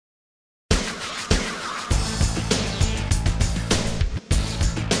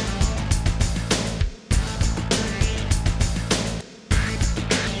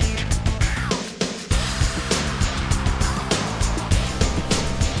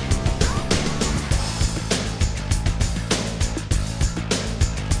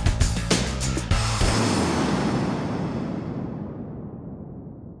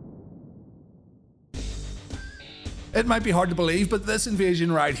It might be hard to believe, but this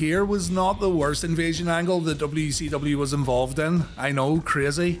invasion right here was not the worst invasion angle that WCW was involved in. I know,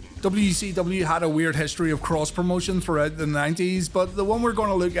 crazy. WCW had a weird history of cross-promotion throughout the 90s, but the one we're going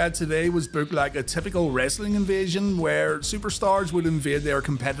to look at today was booked like a typical wrestling invasion where superstars would invade their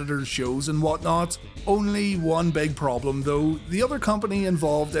competitors' shows and whatnot. Only one big problem though, the other company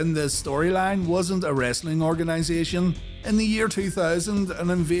involved in this storyline wasn't a wrestling organization. In the year 2000,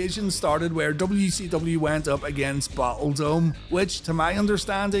 an invasion started where WCW went up against Battle Dome, which to my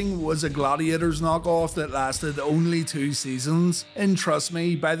understanding was a Gladiators knockoff that lasted only 2 seasons. And trust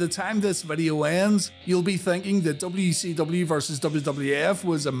me, by the time this video ends, you'll be thinking that WCW vs WWF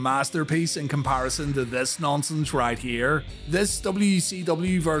was a masterpiece in comparison to this nonsense right here. This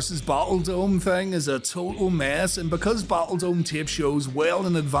WCW vs Battle Dome thing is a total mess, and because Battle Dome taped shows well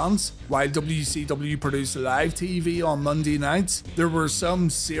in advance, while WCW produced live TV on Monday nights, there were some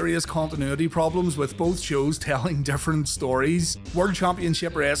serious continuity problems with both shows telling different stories. World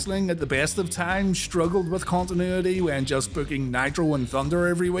Championship Wrestling at the best of times struggled with continuity when just booking Nitro and Thunder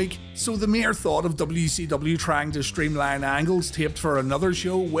every week, so the mere thought of WCW trying to streamline angles taped for another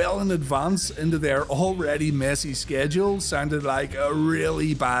show well in advance into their already messy schedule sounded like a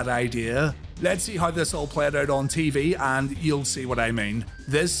really bad idea. Let's see how this all played out on TV and you'll see what I mean.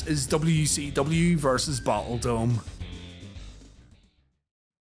 This is WCW vs Battle Dome.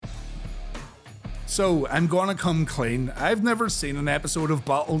 So, I'm gonna come clean. I've never seen an episode of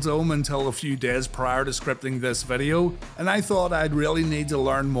Battle Dome until a few days prior to scripting this video, and I thought I'd really need to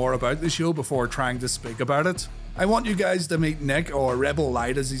learn more about the show before trying to speak about it. I want you guys to meet Nick, or Rebel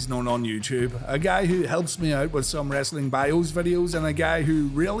Lite as he's known on YouTube, a guy who helps me out with some wrestling bios videos and a guy who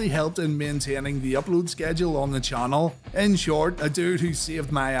really helped in maintaining the upload schedule on the channel. In short, a dude who saved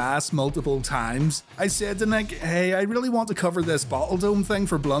my ass multiple times. I said to Nick, hey, I really want to cover this Battle Dome thing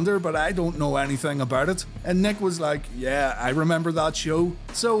for Blunder, but I don't know anything about it. And Nick was like, yeah, I remember that show.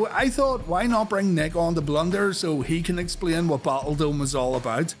 So I thought, why not bring Nick on to Blunder so he can explain what Battle Dome was all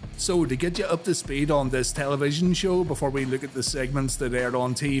about. So to get you up to speed on this television show before we look at the segments that aired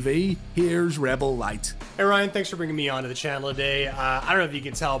on TV, here's Rebel Lite. Hey Ryan, thanks for bringing me onto the channel today. I don't know if you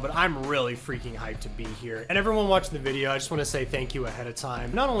can tell, but I'm really freaking hyped to be here. And everyone watching the video, I just want to say thank you ahead of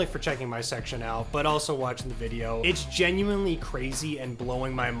time, not only for checking my section out, but also watching the video. It's genuinely crazy and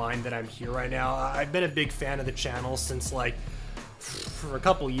blowing my mind that I'm here right now. I've been a big fan of the channel since like for a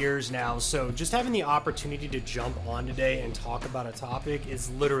couple years now, so just having the opportunity to jump on today and talk about a topic is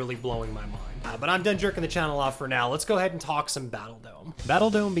literally blowing my mind. But I'm done jerking the channel off for now. Let's go ahead and talk some Battle Dome. Battle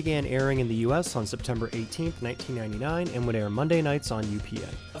Dome began airing in the US on September 18th, 1999 and would air Monday nights on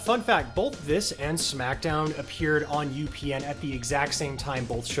UPN. A fun fact, both this and SmackDown appeared on UPN at the exact same time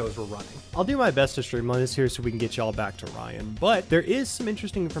both shows were running. I'll do my best to streamline this here so we can get y'all back to Ryan, but there is some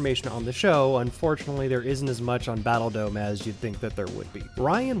interesting information on the show. Unfortunately, there isn't as much on Battle Dome as you'd think that there would be.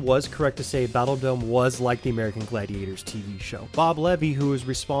 Ryan was correct to say Battle Dome was like the American Gladiators TV show. Bob Levy, who was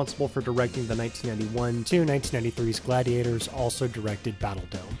responsible for directing the 1991 to 1993's Gladiators, also directed Battle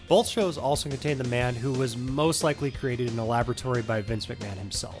Dome. Both shows also contain the man who was most likely created in a laboratory by Vince McMahon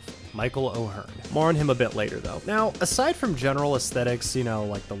himself, Michael O'Hearn. More on him a bit later though. Now, aside from general aesthetics, you know,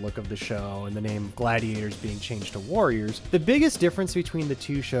 like the look of the show and the name Gladiators being changed to Warriors, the biggest difference between the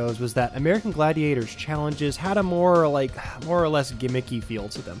two shows was that American Gladiators challenges had a more or less gimmicky feel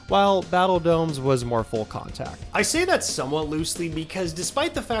to them, while Battle Dome's was more full contact. I say that somewhat loosely because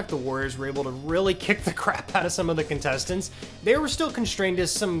despite the fact the Warriors were able to really kick the crap out of some of the contestants, they were still constrained to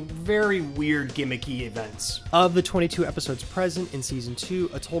some very weird gimmicky events. Of the 22 episodes present in season 2,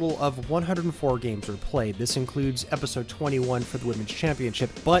 a total of 104 games were played. This includes episode 21 for the Women's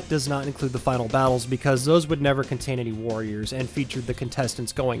Championship, but does not include the final battles because those would never contain any Warriors and featured the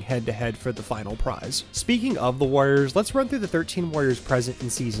contestants going head to head for the final prize. Speaking of the Warriors, let's run through the 13 Warriors present in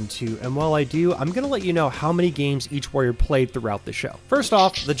season 2, and while I do, I'm gonna let you know how many games each Warrior played throughout the show. First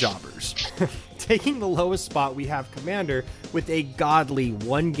off, the Jobbers. Taking the lowest spot, we have Commander with a godly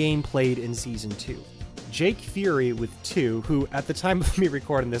 1 game played in season 2. Jake Fury with 2, who at the time of me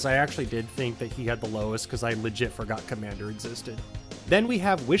recording this, I actually did think that he had the lowest because I legit forgot Commander existed. Then we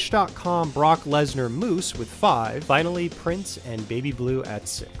have Wish.com Brock Lesnar Moose with 5. Finally, Prince and Baby Blue at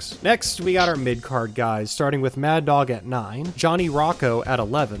 6. Next, we got our mid-card guys, starting with Mad Dog at 9, Johnny Rocco at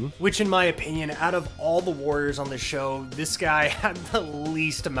 11, which in my opinion, out of all the Warriors on the show, this guy had the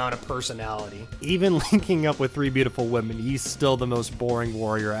least amount of personality. Even linking up with 3 beautiful women, he's still the most boring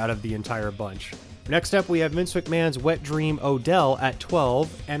Warrior out of the entire bunch. Next up, we have Vince McMahon's Wet Dream Odell at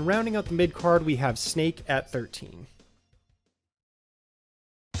 12, and rounding out the mid-card, we have Snake at 13.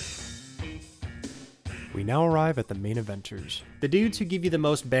 We now arrive at the main eventers. The dudes who give you the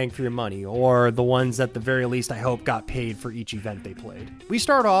most bang for your money, or the ones at the very least I hope got paid for each event they played. We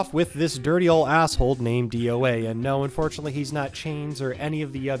start off with this dirty old asshole named DOA, and no, unfortunately he's not Chains or any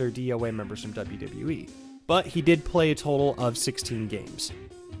of the other DOA members from WWE. But he did play a total of 16 games.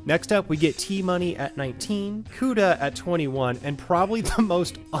 Next up, we get T-Money at 19, Kuda at 21, and probably the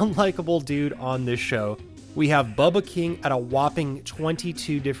most unlikable dude on this show, we have Bubba King at a whopping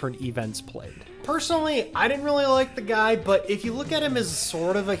 22 different events played. Personally, I didn't really like the guy, but if you look at him as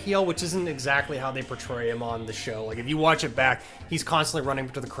sort of a heel, which isn't exactly how they portray him on the show, like if you watch it back, he's constantly running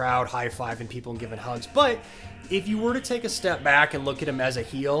to the crowd, high-fiving people and giving hugs, but if you were to take a step back and look at him as a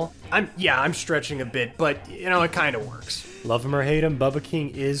heel, I'm stretching a bit, but you know, it kind of works. Love him or hate him, Bubba King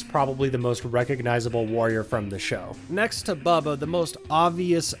is probably the most recognizable warrior from the show. Next to Bubba, the most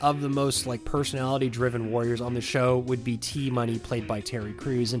obvious of the most personality-driven warriors on the show would be T-Money, played by Terry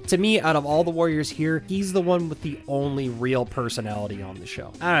Crews. And to me, out of all the warriors here, he's the one with the only real personality on the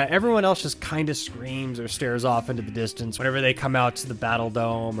show. Everyone else just kind of screams or stares off into the distance whenever they come out to the Battle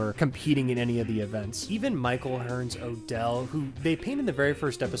Dome or competing in any of the events. Even Michael Hearn's Odell, who they paint in the very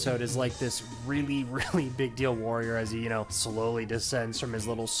first episode as like this really, really big deal warrior as he, slowly descends from his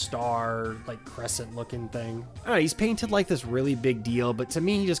little star, crescent looking thing. He's painted like this really big deal, but to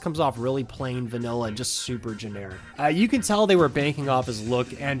me, he just comes off really plain vanilla and just super generic. You can tell they were banking off his look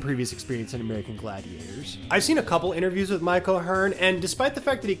and previous experience in American Gladiators. I've seen a couple interviews with Michael Hearn, and despite the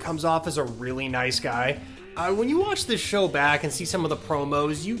fact that he comes off as a really nice guy, when you watch this show back and see some of the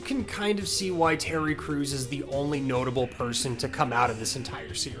promos, you can kind of see why Terry Crews is the only notable person to come out of this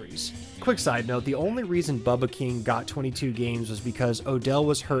entire series. Quick side note, the only reason Bubba King got 22 games was because Odell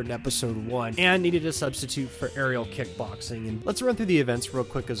was hurt in episode 1 and needed a substitute for aerial kickboxing. And let's run through the events real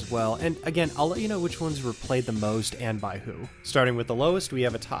quick as well. And again, I'll let you know which ones were played the most and by who. Starting with the lowest, we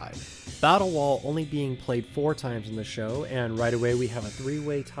have a tie. Battle Wall only being played 4 times in the show, and right away we have a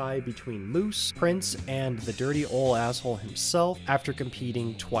 3-way tie between Moose, Prince, and the dirty ol' asshole himself after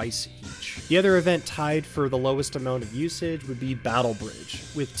competing twice each. The other event tied for the lowest amount of usage would be Battle Bridge,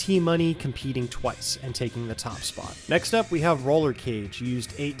 with T-Money competing twice and taking the top spot. Next up, we have Roller Cage,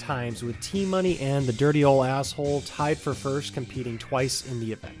 used 8 times, with T-Money and the dirty ol' asshole tied for first, competing twice in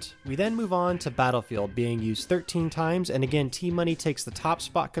the event. We then move on to Battlefield, being used 13 times, and again T-Money takes the top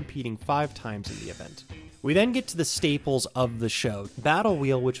spot, competing 5 times in the event. We then get to the staples of the show. Battle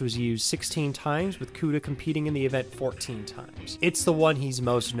Wheel, which was used 16 times, with Kuda competing in the event 14 times. It's the one he's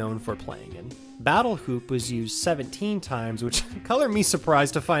most known for playing in. Battle Hoop was used 17 times, which color me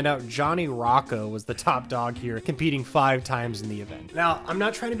surprised to find out Johnny Rocco was the top dog here, competing 5 times in the event. Now, I'm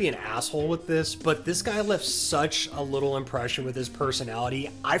not trying to be an asshole with this, but this guy left such a little impression with his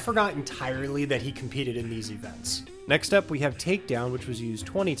personality, I forgot entirely that he competed in these events. Next up, we have Takedown, which was used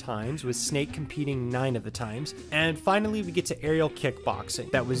 20 times, with Snake competing 9 of the times. And finally, we get to Aerial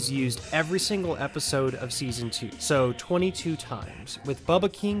Kickboxing, that was used every single episode of Season 2, so 22 times, with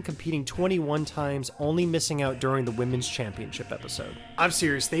Bubba King competing 21 times, only missing out during the Women's Championship episode. I'm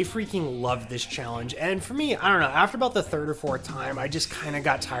serious, they freaking loved this challenge, and for me, I don't know, after about the 3rd or 4th time, I just kind of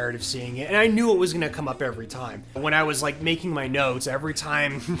got tired of seeing it, and I knew it was going to come up every time. When I was making my notes, every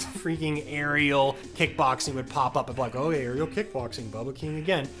time freaking Aerial Kickboxing would pop up, I'm like, oh, aerial kickboxing, Bubba King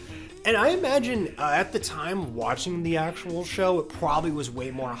again. And I imagine at the time watching the actual show, it probably was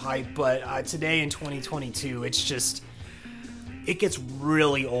way more hype, but today in 2022, it's just, it gets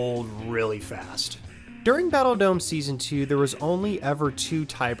really old really fast. During Battle Dome Season 2, there was only ever 2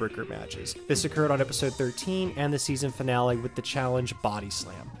 tiebreaker matches. This occurred on episode 13 and the season finale with the challenge Body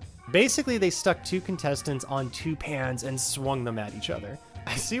Slam. Basically, they stuck 2 contestants on 2 pans and swung them at each other.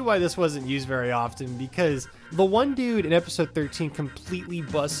 I see why this wasn't used very often, because the one dude in episode 13 completely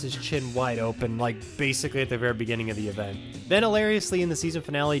busts his chin wide open, basically at the very beginning of the event. Then hilariously in the season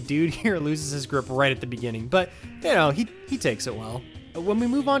finale, dude here loses his grip right at the beginning, but he takes it well. When we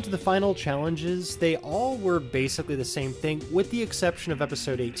move on to the final challenges, they all were basically the same thing, with the exception of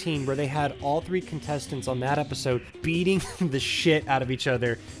episode 18, where they had all 3 contestants on that episode beating the shit out of each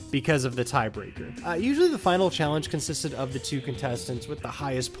other because of the tiebreaker. Usually the final challenge consisted of the 2 contestants with the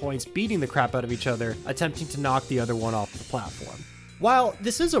highest points beating the crap out of each other, attempting to knock the other one off the platform. While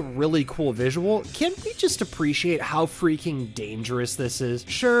this is a really cool visual, can't we just appreciate how freaking dangerous this is?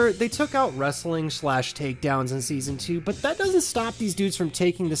 Sure, they took out wrestling / takedowns in season 2, but that doesn't stop these dudes from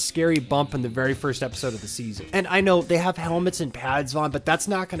taking the scary bump in the very first episode of the season. And I know they have helmets and pads on, but that's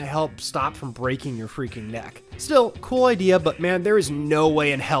not gonna help stop from breaking your freaking neck. Still, cool idea, but man, there is no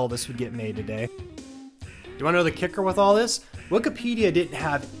way in hell this would get made today. Do you wanna know the kicker with all this? Wikipedia didn't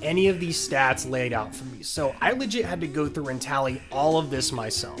have any of these stats laid out for me, so I legit had to go through and tally all of this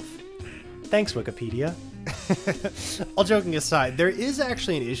myself. Thanks, Wikipedia. All joking aside, there is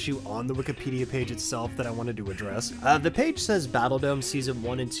actually an issue on the Wikipedia page itself that I wanted to address. The page says Battledome Season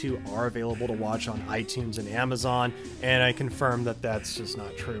 1 and 2 are available to watch on iTunes and Amazon, and I confirm that that's just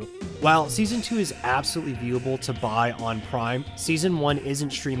not true. While Season 2 is absolutely viewable to buy on Prime, Season 1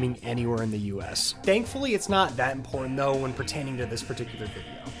 isn't streaming anywhere in the US. Thankfully, it's not that important though when pertaining to this particular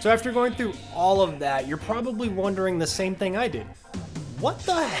video. So after going through all of that, you're probably wondering the same thing I did. What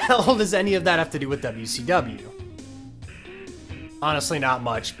the hell does any of that have to do with WCW? Honestly, not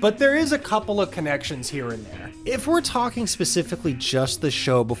much, but there is a couple of connections here and there. If we're talking specifically just the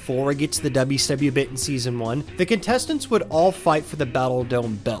show before we get to the WCW bit in Season 1, the contestants would all fight for the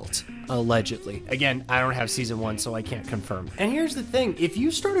Battledome belt. Allegedly. Again, I don't have Season 1, so I can't confirm. And here's the thing, if you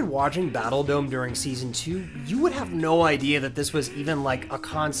started watching Battledome during Season 2, you would have no idea that this was even like a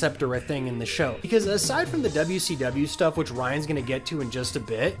concept or a thing in the show. Because aside from the WCW stuff, which Ryan's gonna get to in just a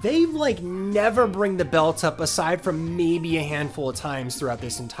bit, they like never bring the belts up aside from maybe a handful of times throughout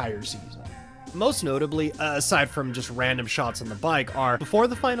this entire season. Most notably, aside from just random shots on the bike, are before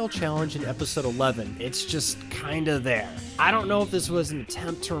the final challenge in episode 11. It's just kinda there. I don't know if this was an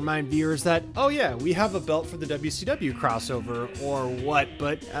attempt to remind viewers that, oh yeah, we have a belt for the WCW crossover or what,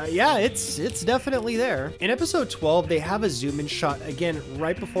 but yeah, it's definitely there. In episode 12, they have a zoom-in shot again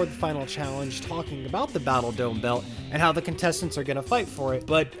right before the final challenge talking about the Battledome belt and how the contestants are gonna fight for it,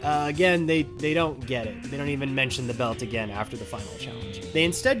 but again, they don't get it. They don't even mention the belt again after the final challenge. They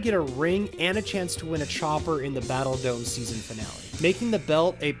instead get a ring and a chance to win a chopper in the Battledome season finale, making the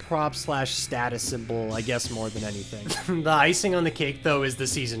belt a prop slash status symbol, I guess, more than anything. The icing on the cake, though, is the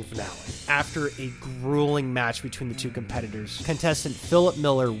season finale. After a grueling match between the two competitors, contestant Philip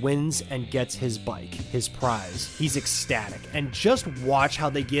Miller wins and gets his bike, his prize. He's ecstatic, and just watch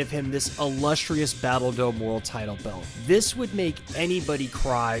how they give him this illustrious Battledome World Title belt. This would make anybody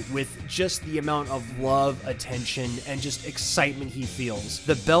cry with just the amount of love, attention, and just excitement he feels.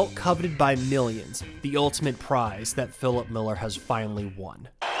 The belt coveted by millions, the ultimate prize that Philip Miller has finally won.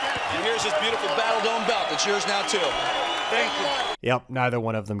 And here's his beautiful Battledome belt. It's yours now, too. Thank you. Yep, neither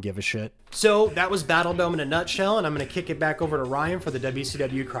one of them give a shit. So that was Battledome in a nutshell, and I'm going to kick it back over to Ryan for the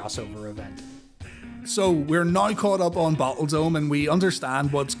WCW crossover event. So we're now caught up on Battledome and we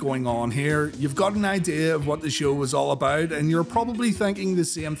understand what's going on here. You've got an idea of what the show was all about and you're probably thinking the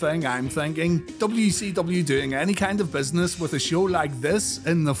same thing I'm thinking. WCW doing any kind of business with a show like this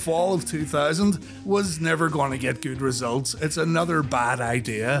in the fall of 2000 was never going to get good results. It's another bad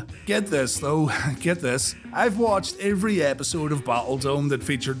idea. Get this though, get this. I've watched every episode of Battledome that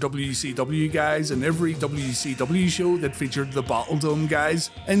featured WCW guys and every WCW show that featured the Battledome guys,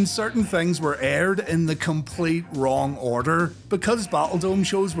 and certain things were aired in the complete wrong order. Because Battledome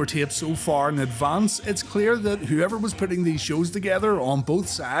shows were taped so far in advance, it's clear that whoever was putting these shows together on both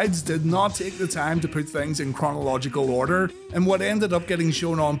sides did not take the time to put things in chronological order, and what ended up getting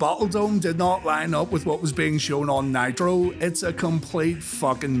shown on Battledome did not line up with what was being shown on Nitro. It's a complete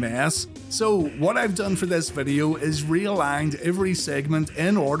fucking mess. So what I've done for this video is realigned every segment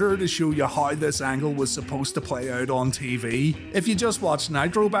in order to show you how this angle was supposed to play out on TV. If you just watched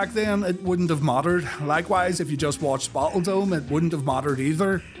Nitro back then, it wouldn't have mattered. Likewise, if you just watched Battledome, it wouldn't have mattered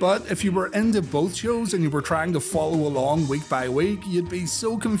either. But if you were into both shows and you were trying to follow along week by week, you'd be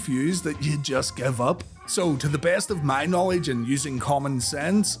so confused that you'd just give up. So, to the best of my knowledge and using common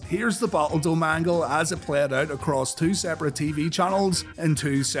sense, here's the Battledome angle as it played out across two separate TV channels and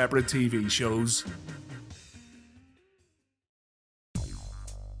two separate TV shows.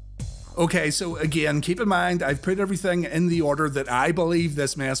 Okay, so again, keep in mind, I've put everything in the order that I believe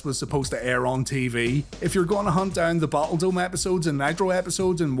this mess was supposed to air on TV. If you're going to hunt down the Battledome episodes and Nitro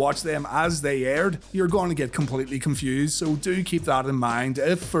episodes and watch them as they aired, you're going to get completely confused, so do keep that in mind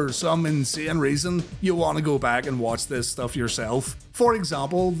if for some insane reason you want to go back and watch this stuff yourself. For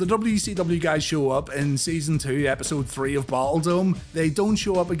example, the WCW guys show up in Season 2, Episode 3 of Battledome. They don't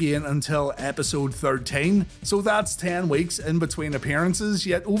show up again until Episode 13, so that's 10 weeks in between appearances,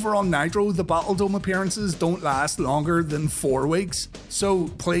 yet over on Nitro, the Battledome appearances don't last longer than 4 weeks, so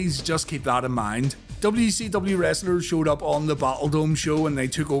please just keep that in mind. WCW wrestlers showed up on the Battledome show and they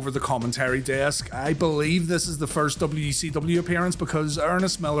took over the commentary desk. I believe this is the first WCW appearance because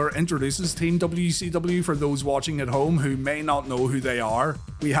Ernest Miller introduces Team WCW for those watching at home who may not know who they are.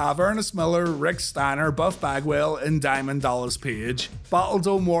 We have Ernest Miller, Rick Steiner, Buff Bagwell, and Diamond Dallas Page.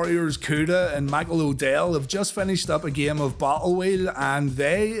 Battledome warriors Kuda and Michael O'Dell have just finished up a game of Battle Wheel and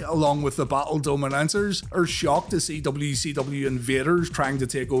they, along with the Battledome announcers, are shocked to see WCW invaders trying to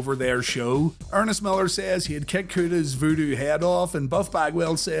take over their show. Ernest Miller Miller says he'd kick Kuda's voodoo head off, and Buff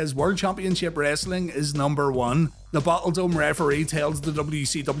Bagwell says World Championship Wrestling is #1. The Battle Dome referee tells the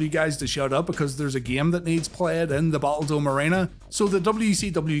WCW guys to shut up because there's a game that needs played in the Battle Dome arena. So the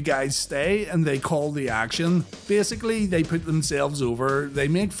WCW guys stay and they call the action. Basically, they put themselves over, they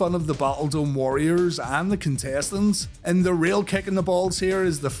make fun of the Battle Dome Warriors and the contestants. And the real kick in the balls here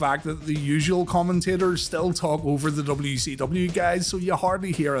is the fact that the usual commentators still talk over the WCW guys, so you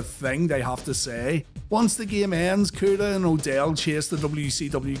hardly hear a thing they have to say. Once the game ends, Kuda and Odell chase the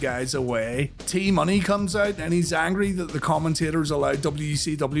WCW guys away. T-Money comes out and he's angry that the commentators allowed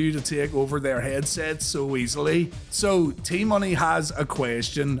WCW to take over their headsets so easily. So T-Money has a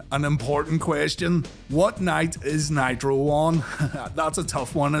question, an important question. What night is Nitro on? That's a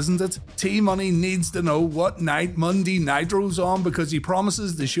tough one, isn't it? T-Money needs to know what night Monday Nitro's on because he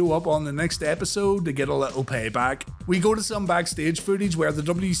promises to show up on the next episode to get a little payback. We go to some backstage footage where the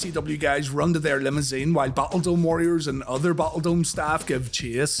WCW guys run to their limousine while Battle Dome Warriors and other Battle Dome staff give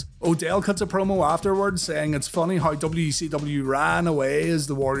chase. Odell cuts a promo afterwards saying it's funny how WCW ran away as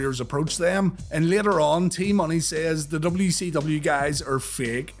the Warriors approached them, and later on T-Money says the WCW guys are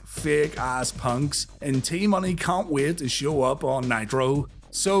fake ass punks, and T-Money can't wait to show up on Nitro.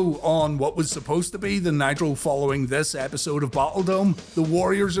 So, on what was supposed to be the Nitro following this episode of Battle Dome, the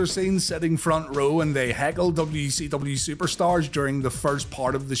Warriors are seen sitting front row and they heckle WCW superstars during the first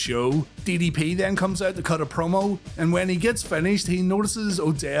part of the show. DDP then comes out to cut a promo, and when he gets finished, he notices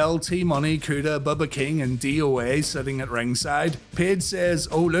Odell, T-Money, Kuda, Bubba King, and DOA sitting at ringside. Paige says,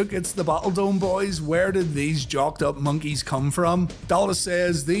 "Oh look, it's the Battle Dome boys, where did these jocked up monkeys come from?" Dallas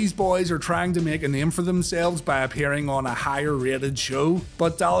says, "These boys are trying to make a name for themselves by appearing on a higher rated show."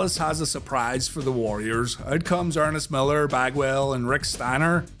 But Dallas has a surprise for the Warriors. Out comes Ernest Miller, Bagwell, and Rick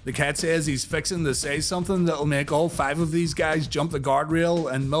Steiner. The cat says he's fixing to say something that'll make all 5 of these guys jump the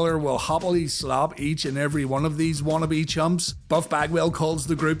guardrail, and Miller will happily slap each and every one of these wannabe chumps. Buff Bagwell calls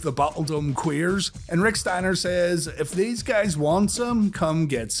the group the Battle Dome Queers, and Rick Steiner says, "If these guys want some, come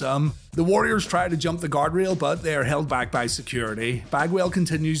get some." The Warriors try to jump the guardrail, but they are held back by security. Bagwell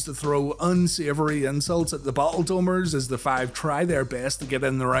continues to throw unsavory insults at the Battle Domers as the 5 try their best to get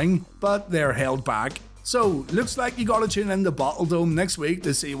in the ring, but they're held back. So, looks like you gotta tune in to Battle Dome next week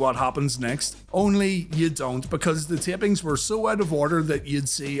to see what happens next. Only you don't, because the tapings were so out of order that you'd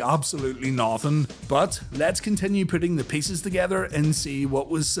see absolutely nothing. But let's continue putting the pieces together and see what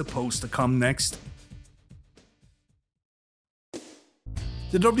was supposed to come next.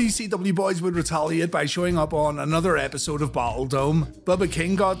 The WCW boys would retaliate by showing up on another episode of Battle Dome. Bubba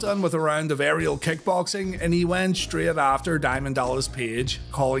King got done with a round of aerial kickboxing and he went straight after Diamond Dallas Page,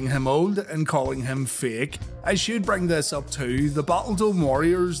 calling him old and calling him fake. I should bring this up too, the Battle Dome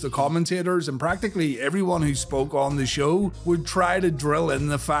Warriors, the commentators, and practically everyone who spoke on the show would try to drill in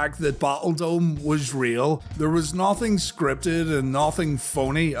the fact that Battle Dome was real. There was nothing scripted and nothing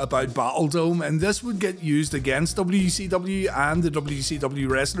phony about Battle Dome, and this would get used against WCW and the WCW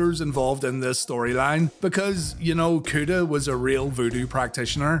wrestlers involved in this storyline because, you know, Kuda was a real voodoo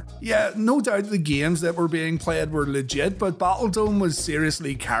practitioner. Yeah, no doubt the games that were being played were legit, but Battle Dome was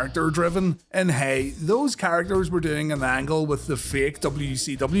seriously character driven, and hey, those characters were doing an angle with the fake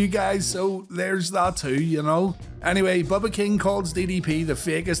WCW guys, so there's that too, you know. Anyway, Bubba King calls DDP the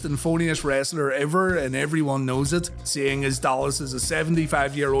fakest and phoniest wrestler ever, and everyone knows it, seeing as Dallas is a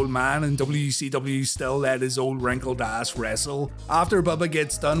 75-year-old man and WCW still let his old wrinkled ass wrestle. After Bubba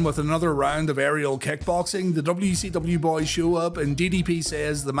gets done with another round of aerial kickboxing, the WCW boys show up and DDP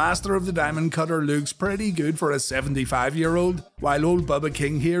says the master of the diamond cutter looks pretty good for a 75-year-old, while old Bubba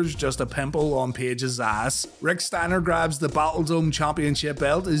King here's just a pimple on Paige's ass. Rick Steiner grabs the Battle Dome Championship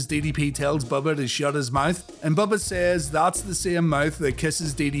belt as DDP tells Bubba to shut his mouth, and Bubba says that's the same mouth that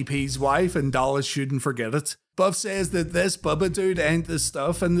kisses DDP's wife and Dallas shouldn't forget it. Buff says that this Bubba dude ain't the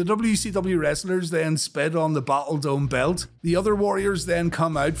stuff, and the WCW wrestlers then spit on the Battle Dome belt. The other Warriors then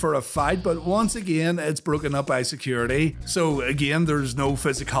come out for a fight, but once again it's broken up by security. So again, there's no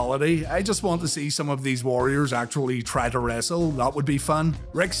physicality. I just want to see some of these Warriors actually try to wrestle, that would be fun.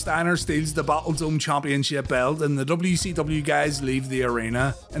 Rick Steiner steals the Battle Dome Championship belt and the WCW guys leave the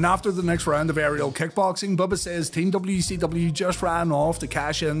arena. And after the next round of aerial kickboxing, Bubba says Team WCW just ran off to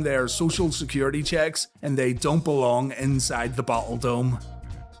cash in their social security checks and they don't belong inside the Battle Dome.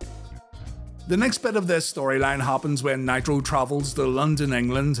 The next bit of this storyline happens when Nitro travels to London,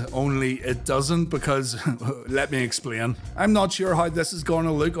 England, only it doesn't because, let me explain. I'm not sure how this is going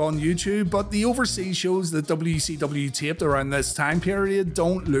to look on YouTube, but the overseas shows that WCW taped around this time period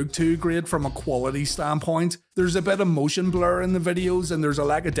don't look too great from a quality standpoint. There's a bit of motion blur in the videos and there's a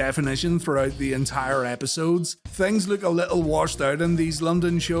lack of definition throughout the entire episodes. Things look a little washed out in these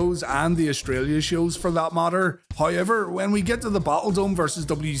London shows and the Australia shows for that matter. However, when we get to the Battle Dome versus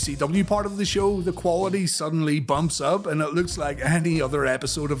WCW part of the show, the quality suddenly bumps up and it looks like any other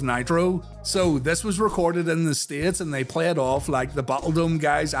episode of Nitro. So this was recorded in the States and they play it off like the Battle Dome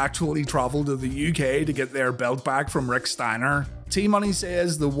guys actually travelled to the UK to get their belt back from Rick Steiner. T-Money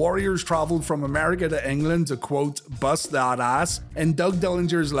says the Warriors travelled from America to England to quote, bust that ass, and Doug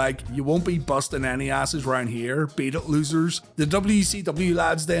Dillinger's like, you won't be busting any asses round here, beat it losers. The WCW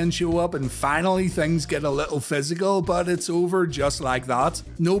lads then show up and finally things get a little physical, but it's over just like that.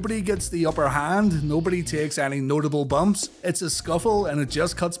 Nobody gets the upper hand, nobody takes any notable bumps, it's a scuffle and it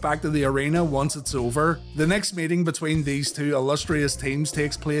just cuts back to the arena once it's over. The next meeting between these two illustrious teams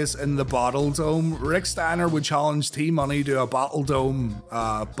takes place in the Battle Dome. Rick Steiner would challenge T-Money to a Battle Dome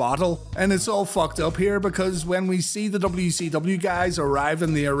bottle, and it's all fucked up here because when we see the WCW guys arrive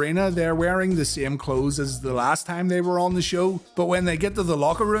in the arena, they're wearing the same clothes as the last time they were on the show, but when they get to the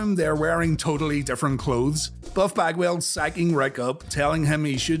locker room, they're wearing totally different clothes. Buff Bagwell's psyching Rick up, telling him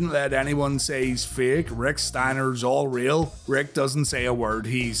he shouldn't let anyone say he's fake. Rick Steiner's all real. Rick doesn't say a word,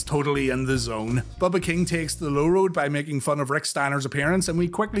 he's totally in the zone. Bubba King takes the low road by making fun of Rick Steiner's appearance, and we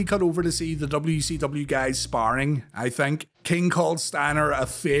quickly cut over to see the WCW guys sparring, I think. King called Steiner a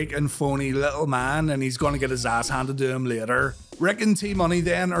fake and phony little man and he's gonna get his ass handed to him later. Rick and T-Money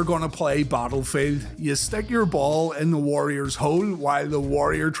then are gonna play Battlefield. You stick your ball in the Warrior's hole while the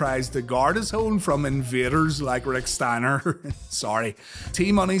Warrior tries to guard his hole from invaders like Rick Steiner. Sorry.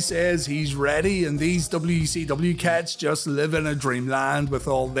 T-Money says he's ready and these WCW cats just live in a dreamland with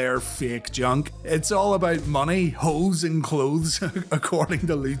all their fake junk. It's all about money, hoes and clothes, according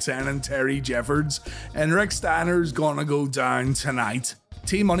to Lieutenant Terry Jeffords, and Rick Steiner's gonna go down tonight.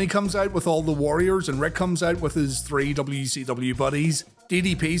 T-Money comes out with all the Warriors and Rick comes out with his 3 WCW buddies.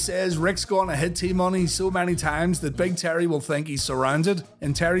 DDP says Rick's gonna hit T-Money so many times that Big Terry will think he's surrounded,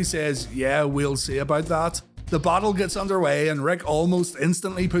 and Terry says, yeah, we'll see about that. The battle gets underway and Rick almost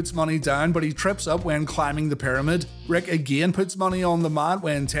instantly puts Money down, but he trips up when climbing the pyramid. Rick again puts Money on the mat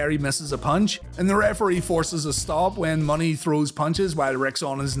when Terry misses a punch, and the referee forces a stop when Money throws punches while Rick's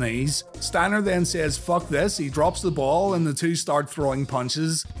on his knees. Steiner then says fuck this, he drops the ball and the two start throwing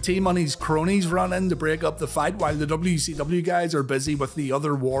punches. T-Money's cronies run in to break up the fight while the WCW guys are busy with the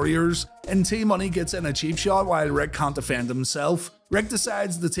other Warriors, and T-Money gets in a cheap shot while Rick can't defend himself. Rick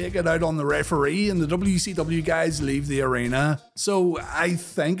decides to take it out on the referee and the WCW guys leave the arena. So I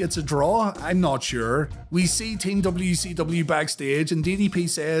think it's a draw, I'm not sure. We see Team WCW backstage and DDP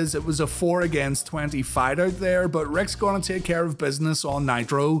says it was a 4 against 20 fight out there, but Rick's gonna take care of business on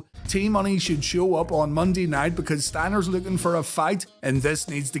Nitro. T-Money should show up on Monday night because Steiner's looking for a fight and this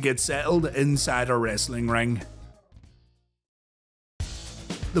needs to get settled inside a wrestling ring.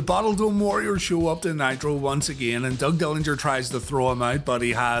 The Battle Dome Warriors show up to Nitro once again and Doug Dillinger tries to throw him out but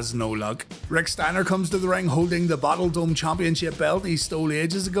he has no luck. Rick Steiner comes to the ring holding the Battle Dome Championship belt he stole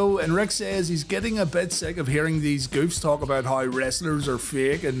ages ago, and Rick says he's getting a bit sick of hearing these goofs talk about how wrestlers are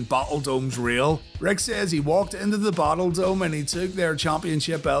fake and Battle Dome's real. Rick says he walked into the Battle Dome and he took their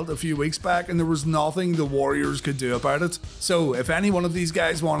championship belt a few weeks back and there was nothing the Warriors could do about it. So if any one of these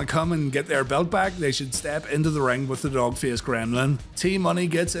guys want to come and get their belt back, they should step into the ring with the dog-faced gremlin. T-Money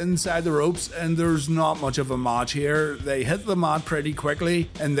gets inside the ropes and there's not much of a match here. They hit the mat pretty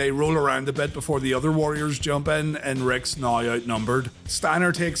quickly and they roll around a bit before the other Warriors jump in and Rick's now outnumbered.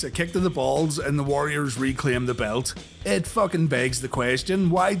 Steiner takes a kick to the balls and the Warriors reclaim the belt. It fucking begs the question,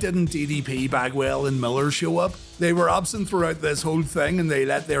 why didn't DDP, Bagwell and Miller show up? They were absent throughout this whole thing and they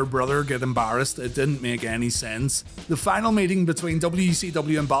let their brother get embarrassed. It didn't make any sense. The final meeting between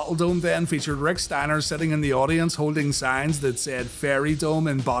WCW and Battle Dome then featured Rick Steiner sitting in the audience holding signs that said Fairy Dome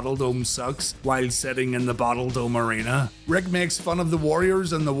and Battle Dome sucks while sitting in the Battle Dome arena. Rick makes fun of the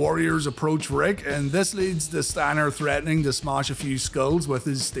Warriors and the Warriors approach Rick, and this leads to Steiner threatening to smash a few skulls with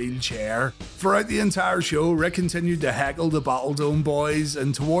his steel chair. Throughout the entire show, Rick continued to heckle the Battle Dome boys,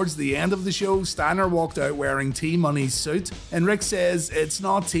 and towards the end of the show, Steiner walked out wearing T-Money's suit, and Rick says it's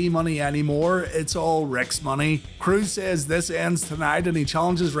not T-Money anymore, it's all Rick's money. Cruz says this ends tonight and he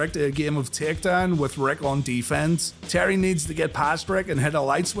challenges Rick to a game of takedown with Rick on defense. Terry needs to get past Rick and hit a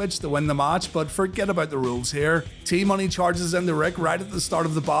light switch to win the match, but forget about the rules here. T-Money charges into Rick right at the start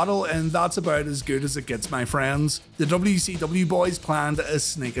of the battle, and that's about as good as it gets, my friends. The WCW boys planned a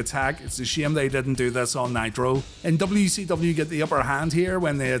sneak attack. It's a shame they didn't do this on Nitro. And WCW get the upper hand here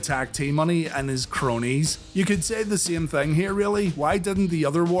when they attack T-Money and his cronies. You could say the same thing here really. Why didn't the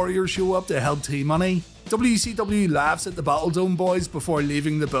other Warriors show up to help T-Money? WCW laughs at the Battle Dome boys before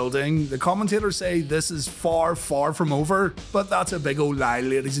leaving the building. The commentators say this is far, far from over, but that's a big old lie,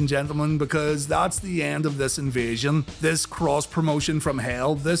 ladies and gentlemen, because that's the end of this invasion, this cross promotion from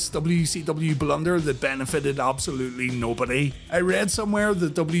hell, this WCW blunder that benefited absolutely nobody. I read somewhere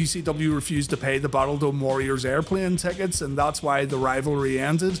that WCW refused to pay the Battle Dome Warriors airplane tickets, and that's why the rivalry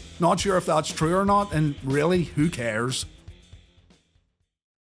ended. Not sure if that's true or not, and really, who cares?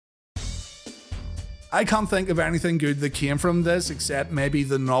 I can't think of anything good that came from this except maybe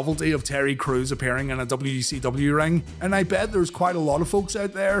the novelty of Terry Crews appearing in a WCW ring, and I bet there's quite a lot of folks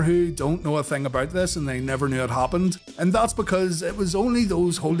out there who don't know a thing about this and they never knew it happened, and that's because it was only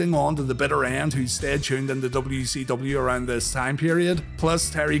those holding on to the bitter end who stayed tuned into WCW around this time period. Plus,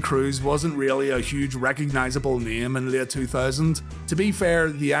 Terry Crews wasn't really a huge recognizable name in late 2000. To be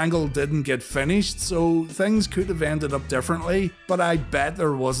fair, the angle didn't get finished, so things could have ended up differently, but I bet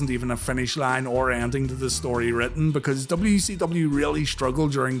there wasn't even a finish line or ending to the story written, because WCW really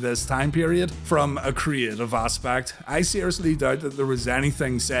struggled during this time period from a creative aspect. I seriously doubt that there was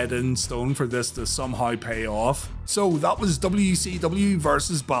anything set in stone for this to somehow pay off. So that was WCW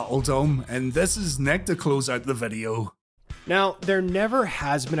versus Battle Dome, and this is Nick to close out the video. Now, there never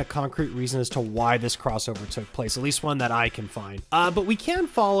has been a concrete reason as to why this crossover took place, at least one that I can find. But we can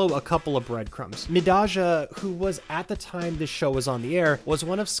follow a couple of breadcrumbs. Midaja, who was at the time this show was on the air, was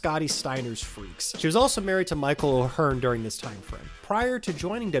one of Scotty Steiner's freaks. She was also married to Michael O'Hearn during this time frame. Prior to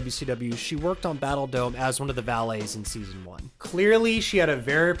joining WCW, she worked on Battle Dome as one of the valets in season 1. Clearly, she had a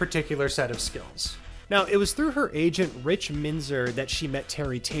very particular set of skills. Now, it was through her agent, Rich Minzer, that she met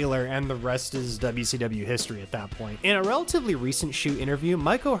Terry Taylor, and the rest is WCW history at that point. In a relatively recent shoot interview,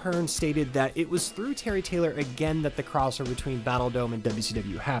 Mike O'Hearn stated that it was through Terry Taylor again that the crossover between Battle Dome and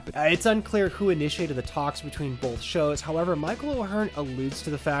WCW happened. It's unclear who initiated the talks between both shows, however, Michael O'Hearn alludes to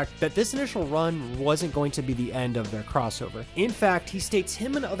the fact that this initial run wasn't going to be the end of their crossover. In fact, he states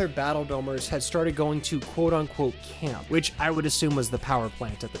him and other Battle Domers had started going to quote-unquote camp, which I would assume was the power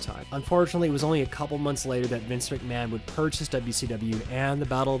plant at the time. Unfortunately, it was only a couple months later that Vince McMahon would purchase WCW and the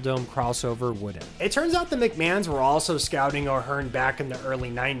Battle Dome crossover would end. It turns out the McMahons were also scouting O'Hearn back in the early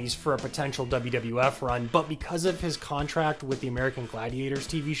 90s for a potential WWF run, but because of his contract with the American Gladiators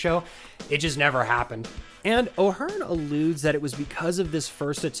TV show, it just never happened. And O'Hearn alludes that it was because of this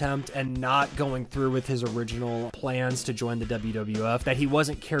first attempt and not going through with his original plans to join the WWF that he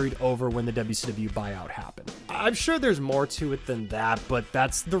wasn't carried over when the WCW buyout happened. I'm sure there's more to it than that, but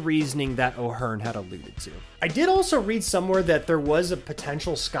that's the reasoning that O'Hearn had alluded to. I did also read somewhere that there was a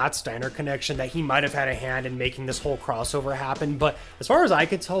potential Scott Steiner connection, that he might have had a hand in making this whole crossover happen, but as far as I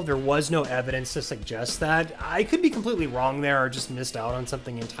could tell, there was no evidence to suggest that. I could be completely wrong there or just missed out on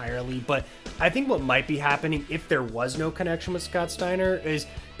something entirely, but I think what might be happening if there was no connection with Scott Steiner is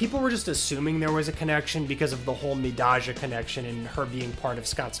people were just assuming there was a connection because of the whole Midaja connection and her being part of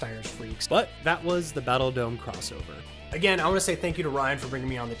Scott Steiner's freaks. But that was the Battle Dome crossover. Again, I want to say thank you to Ryan for bringing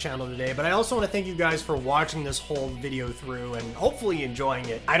me on the channel today, but I also want to thank you guys for watching this whole video through and hopefully enjoying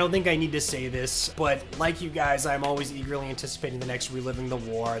it. I don't think I need to say this, but like you guys, I'm always eagerly anticipating the next Reliving the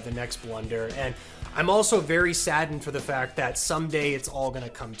War, the next Blunder, and I'm also very saddened for the fact that someday it's all going to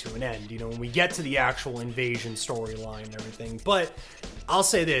come to an end, you know, when we get to the actual invasion storyline and everything. But I'll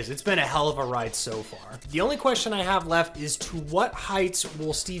say this, it's been a hell of a ride so far. The only question I have left is, to what heights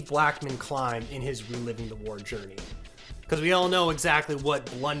will Steve Blackman climb in his Reliving the War journey? Because we all know exactly what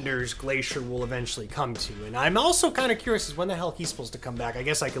Blunder's glacier will eventually come to. And I'm also kind of curious as when the hell he's supposed to come back. I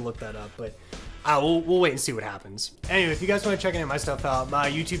guess I could look that up, but we'll wait and see what happens. Anyway, if you guys want to check any of my stuff out, my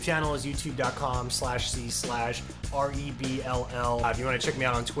YouTube channel is youtube.com/c/REBLL. If you want to check me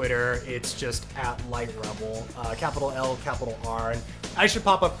out on Twitter, it's just @LiteRebel, capital L, capital R. And I should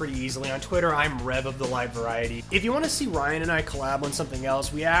pop up pretty easily. On Twitter, I'm Rev of the Light Variety. If you want to see Ryan and I collab on something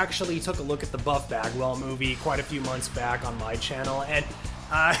else, we actually took a look at the Buff Bagwell movie quite a few months back on my channel, and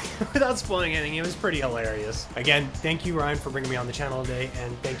without spoiling anything, it was pretty hilarious. Again, thank you, Ryan, for bringing me on the channel today,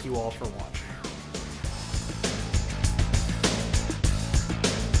 and thank you all for watching.